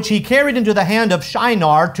 which he carried into the hand of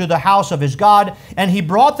Shinar to the house of his God, and he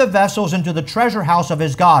brought the vessels into the treasure house of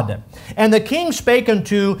his God. And the king spake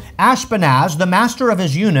unto Ashpenaz, the master of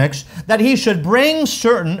his eunuchs, that he should bring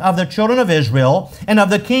certain of the children of Israel, and of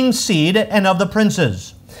the king's seed, and of the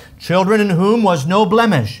princes, children in whom was no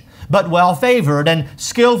blemish, but well favored, and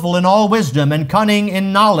skillful in all wisdom, and cunning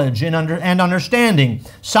in knowledge, and understanding,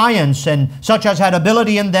 science, and such as had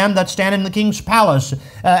ability in them that stand in the king's palace,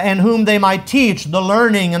 and whom they might teach the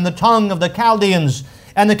learning and the tongue of the Chaldeans.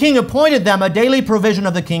 And the king appointed them a daily provision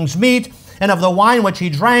of the king's meat, and of the wine which he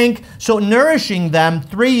drank, so nourishing them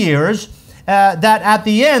 3 years, that at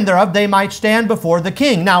the end thereof they might stand before the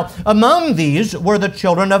king. Now, among these were the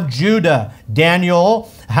children of Judah,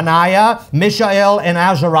 Daniel, Hananiah, Mishael, and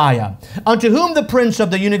Azariah, unto whom the prince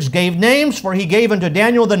of the eunuchs gave names, for he gave unto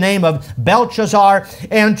Daniel the name of Belshazzar,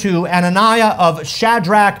 and to Ananiah of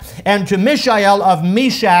Shadrach, and to Mishael of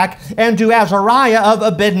Meshach, and to Azariah of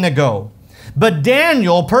Abednego. But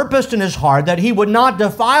Daniel purposed in his heart that he would not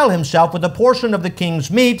defile himself with a portion of the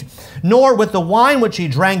king's meat, nor with the wine which he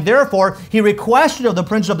drank. Therefore, he requested of the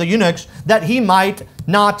prince of the eunuchs that he might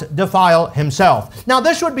not defile himself. Now,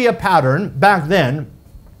 this would be a pattern back then.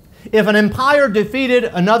 If an empire defeated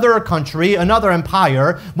another country, another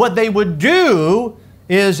empire, what they would do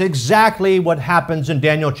is exactly what happens in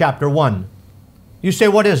Daniel chapter 1. You say,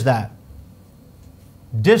 what is that?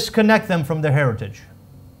 Disconnect them from their heritage.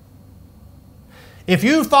 If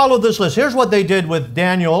you follow this list, here's what they did with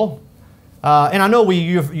Daniel. And I know we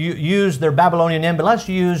use their Babylonian name, but let's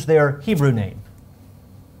use their Hebrew name.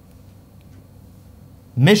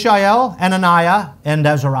 Mishael, Ananiah, and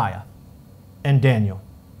Azariah, and Daniel.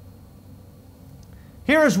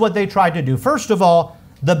 Here is what they tried to do. First of all,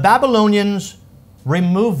 the Babylonians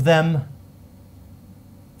removed them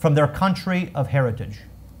from their country of heritage.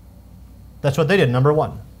 That's what they did, number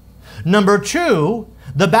one. Number two,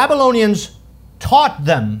 the Babylonians taught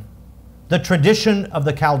them the tradition of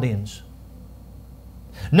the Chaldeans.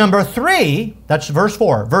 Number three, that's verse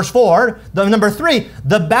 4. Verse 4, number 3,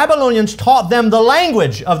 the Babylonians taught them the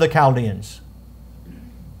language of the Chaldeans.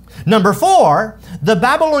 Number 4, the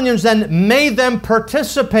Babylonians then made them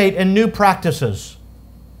participate in new practices.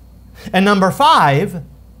 And number 5,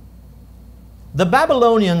 the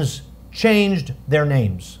Babylonians changed their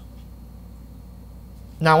names.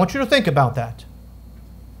 Now I want you to think about that.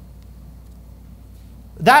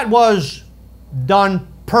 That was done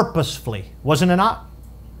purposefully, wasn't it not?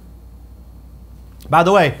 By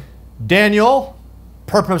the way, Daniel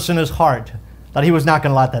purposed in his heart that he was not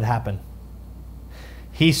going to let that happen.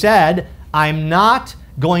 He said, I'm not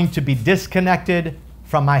going to be disconnected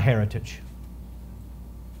from my heritage.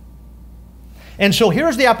 And so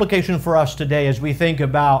here's the application for us today as we think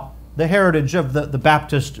about the heritage of the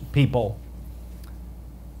Baptist people.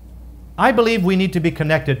 I believe we need to be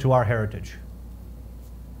connected to our heritage.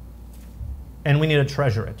 And we need to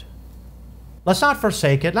treasure it. Let's not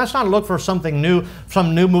forsake it. Let's not look for something new,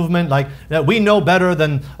 some new movement like that we know better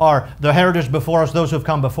than the heritage before us, those who have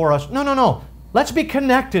come before us. No, no, no. Let's be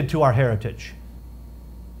connected to our heritage.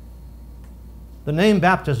 The name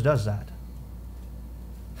Baptist does that.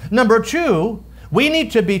 Number 2, we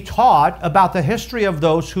need to be taught about the history of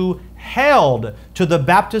those who held to the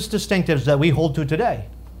Baptist distinctives that we hold to today.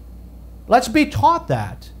 Let's be taught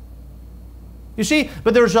that. You see,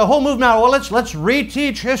 but there's a whole movement now, well, let's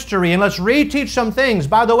reteach history and let's reteach some things.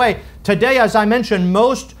 By the way, today, as I mentioned,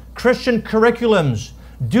 most Christian curriculums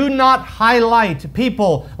do not highlight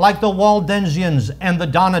people like the Waldensians and the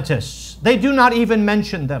Donatists. They do not even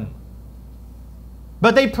mention them.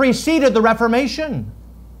 But they preceded the Reformation.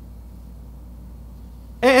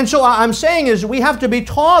 And so I'm saying is we have to be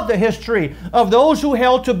taught the history of those who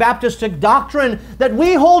held to Baptistic doctrine that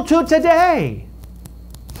we hold to today.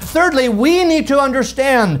 Thirdly, we need to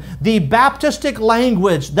understand the Baptistic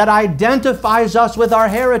language that identifies us with our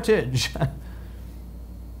heritage.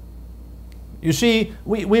 You see,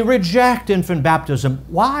 we reject infant baptism.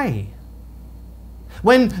 Why?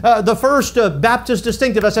 When the first Baptist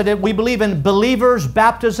distinctive, I said we believe in believers'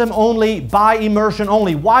 baptism only, by immersion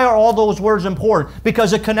only. Why are all those words important?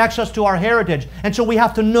 Because it connects us to our heritage. And so we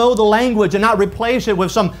have to know the language and not replace it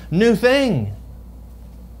with some new thing.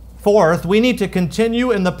 Fourth, we need to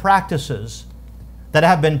continue in the practices that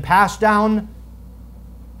have been passed down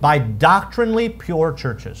by doctrinally pure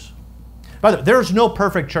churches. By the way, there's no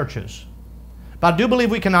perfect churches. But I do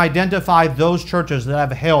believe we can identify those churches that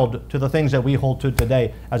have held to the things that we hold to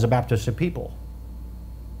today as a Baptist people.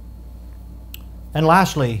 And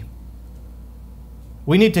lastly,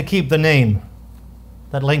 we need to keep the name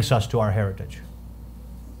that links us to our heritage.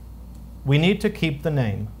 We need to keep the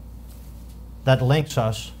name that links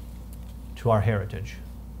us to our heritage.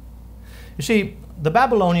 You see, the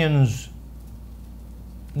Babylonians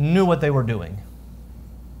knew what they were doing.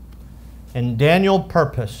 And Daniel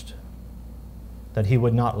purposed that he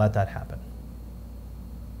would not let that happen.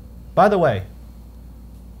 By the way,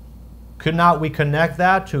 could not we connect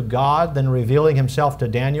that to God then revealing himself to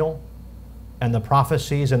Daniel and the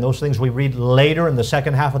prophecies and those things we read later in the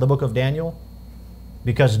second half of the book of Daniel?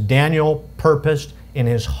 Because Daniel purposed in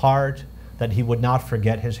his heart that he would not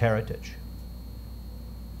forget his heritage.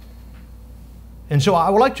 And so I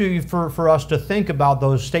would like for us to think about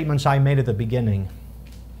those statements I made at the beginning.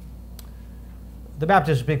 The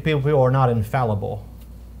Baptist people are not infallible.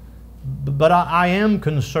 But I am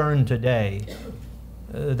concerned today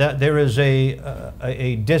that there is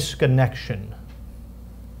a disconnection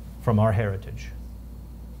from our heritage.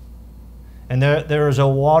 And there is a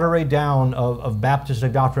watering down of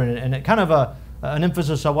Baptistic doctrine and kind of an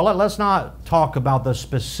emphasis of, well, let's not talk about the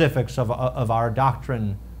specifics of our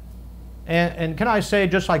doctrine. And can I say,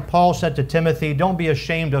 just like Paul said to Timothy, don't be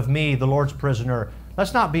ashamed of me, the Lord's prisoner.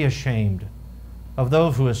 Let's not be ashamed of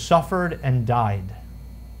those who have suffered and died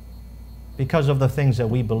because of the things that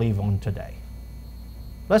we believe on today.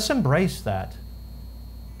 Let's embrace that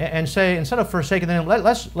and say, instead of forsaking them,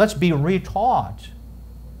 let's be retaught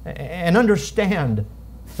and understand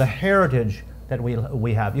the heritage that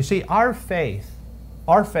we have. You see, our faith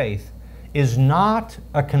is not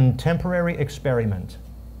a contemporary experiment.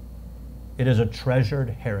 It is a treasured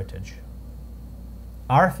heritage.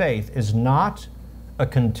 Our faith is not a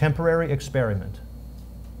contemporary experiment.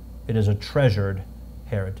 It is a treasured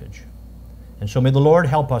heritage. And so may the Lord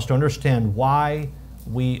help us to understand why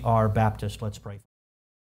we are Baptist. Let's pray.